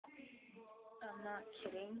not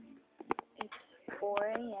kidding. It's 4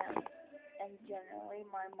 a.m. and generally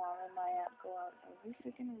my mom and my aunt go out every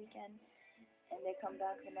freaking weekend and they come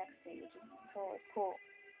back the next day, which is totally cool.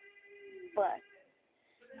 But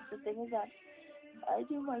the thing is that I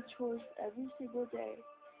do my chores every single day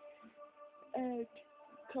and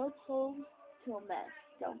come home to a mess.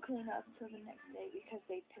 Don't clean up till the next day because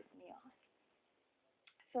they piss me off.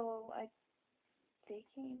 So they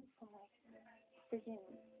came from like freaking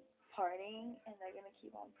partying and they're gonna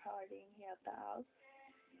keep on partying here at the house,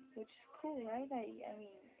 which is cool, right? I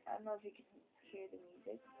mean, I don't know if you can hear the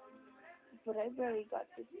music, but I barely got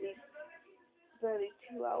to sleep barely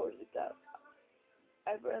 2 hours ago.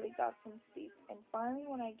 I barely got some sleep, and finally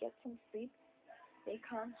when I get some sleep, they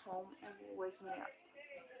come home and they wake me up.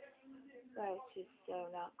 That's just so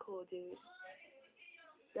not cool, dude.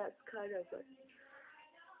 That's kind of like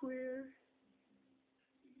weird.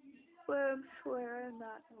 But I'm swear I'm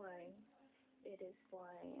not lying. It is 4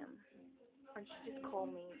 a.m. And she just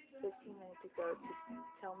called me 15 minutes ago to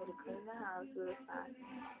tell me to clean the house really fast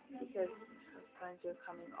because her friends are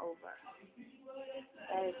coming over.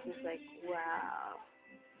 And it's just like, wow.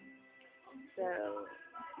 So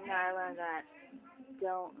now I learned that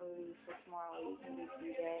don't leave for tomorrow, you can leave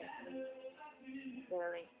today.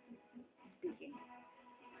 Literally speaking.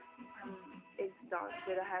 I'm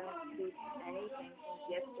exhausted. I haven't slept anything since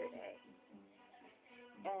yesterday.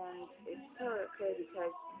 And it's so okay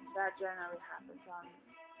because that generally happens on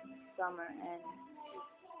summer and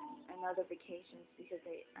other vacations because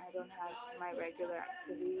I don't have my regular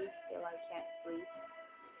activities, so I can't sleep.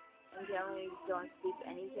 And generally don't sleep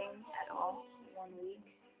anything at all 1 week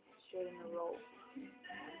straight in a row.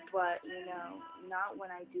 But, you know, not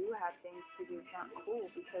when I do have things to do. It's not cool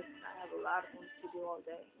because I have a lot of things to do all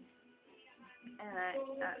day. And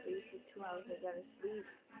at least for 2 hours I gotta sleep.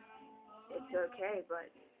 It's okay, but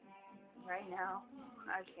right now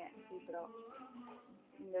I can't sleep at all.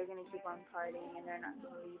 And they're gonna keep on partying and they're not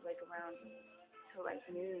gonna leave like around till like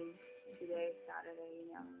noon today, Saturday,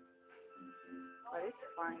 you know. But it's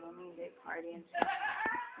fine. I mean, they party and stuff.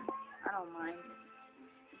 I don't mind.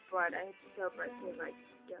 But I still like to like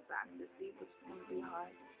get back to sleep, which is gonna be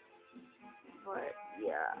hard. But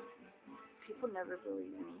yeah, people never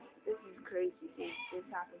believe me. This is crazy, dude. This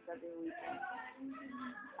happens every weekend.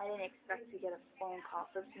 I didn't expect to get a phone call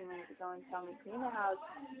 15 minutes ago and tell me clean the house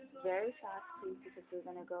very fast, please, because we're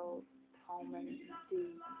gonna go home and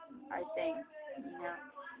do our thing, you know.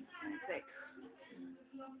 And it's like,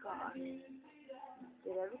 God,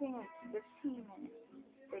 did everything in 15 minutes.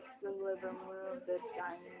 Fix the living room, the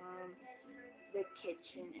dining room, the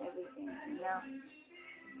kitchen, everything, you know.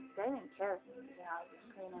 They didn't care if the house was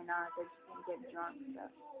clean or not. They just didn't get drunk and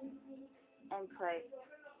stuff. And play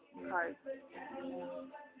cards, you know,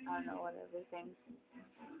 I don't know, whatever things.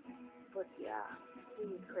 But yeah, this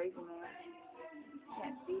is crazy, man.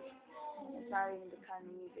 Can't sleep. It's not even the kind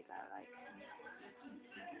of music I like. I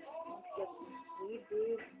need to get some sleep,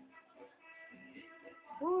 dude.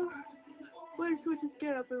 Or might as well just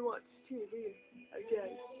get up and watch TV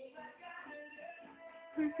again.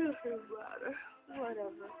 It doesn't matter.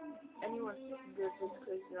 Whatever. Anyone lives this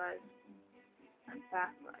crazy life and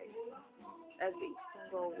fast life every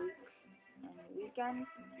single week and weekend,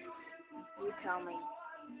 you tell me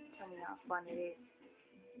how fun it is.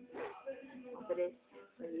 Hope it is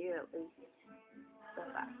for you at least.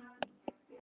 Bye bye.